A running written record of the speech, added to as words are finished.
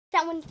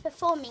someone's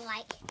performing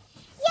like,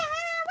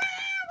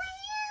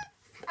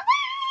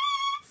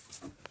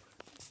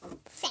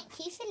 thank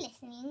you for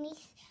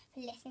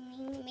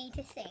listening me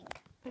to sing.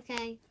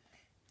 Okay.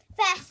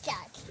 First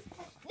judge,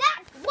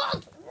 that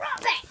was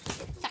rubbish.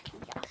 Second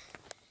judge,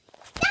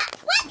 that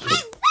was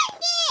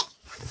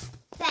horrendous.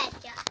 Third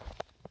judge,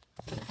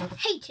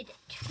 hated it.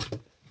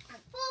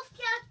 And fourth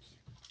judge,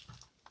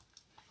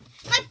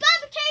 my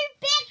barbecue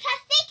bit to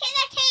stick in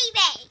the TV.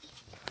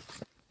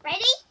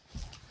 Ready?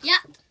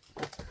 Yep.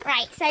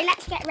 Right, so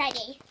let's get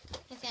ready.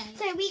 Okay.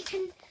 So we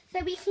can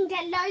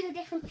get loads of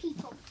different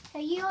people. So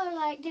you're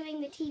like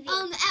doing the TV.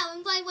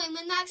 Ellen, by the way,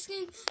 my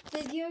maximum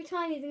video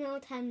time is now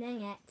 10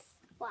 minutes.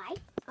 Why?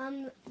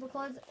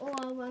 Because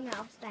I'll run out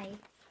of space.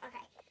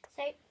 Okay,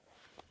 so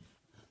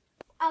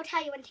I'll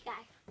tell you when to go.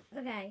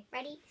 Okay.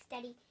 Ready,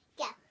 steady,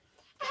 go.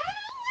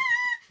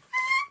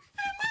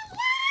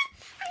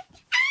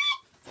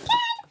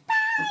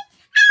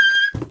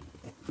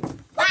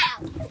 Wow,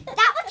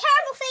 that was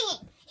terrible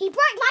singing. He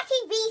broke my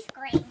TV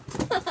screen.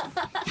 Time to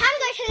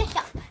go to the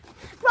shop.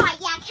 Right,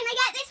 yeah, can I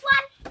get this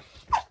one?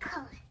 Of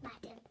course,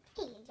 madam.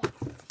 Here you go.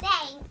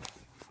 Thanks.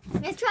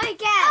 Let's try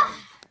again.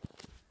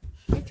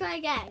 Let's try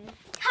again.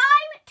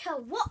 Time to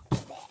watch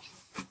this.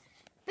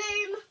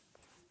 Boom.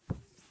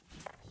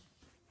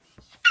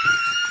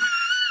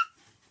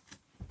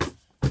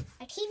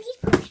 My TV's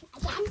broken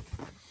again.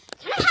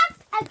 Can I have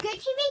a good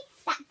TV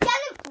that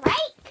doesn't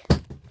break?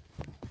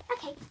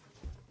 Okay.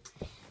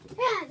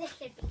 This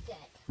should be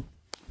good.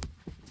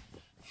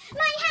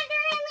 My hands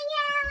are in the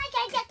air like I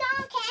just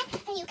don't care,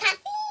 and you can't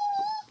see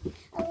me.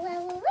 Oh,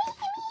 well, wait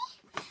a minute.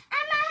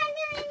 And my hands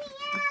are in the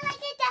air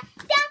like I just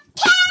don't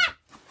care.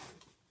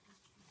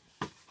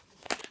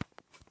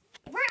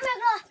 I broke my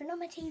glass, but not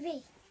my TV.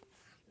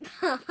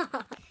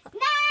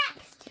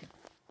 Next.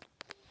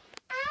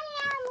 I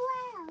am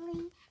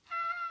Lily.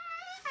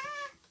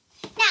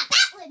 Now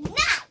that was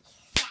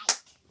nice, right?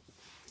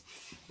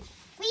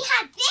 We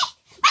had this.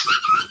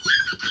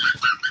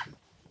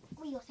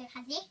 We also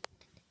had this.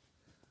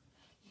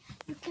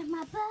 Look at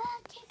my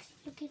buttocks.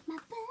 Look at my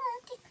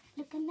buttocks.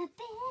 Look at my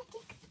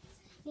buttocks.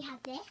 We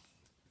have this.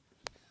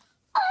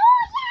 Oh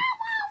yeah,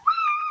 wow,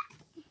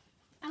 wow.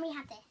 And we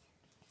have this.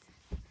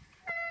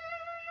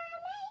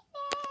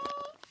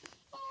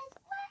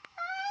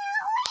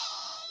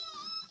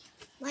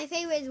 My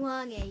favourite is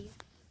Wongy.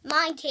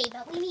 Mine too,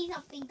 but we need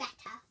something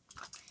better.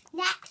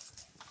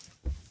 Next.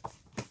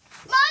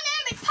 My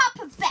name is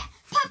Papa Bear.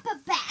 Papa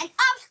Bear, and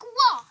I'm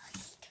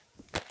squashed.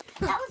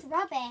 That was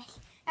rubbish.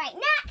 Right,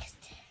 next.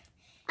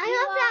 I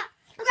love that.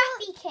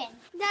 Graffy King.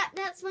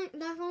 That's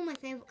all my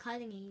favourite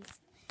colours.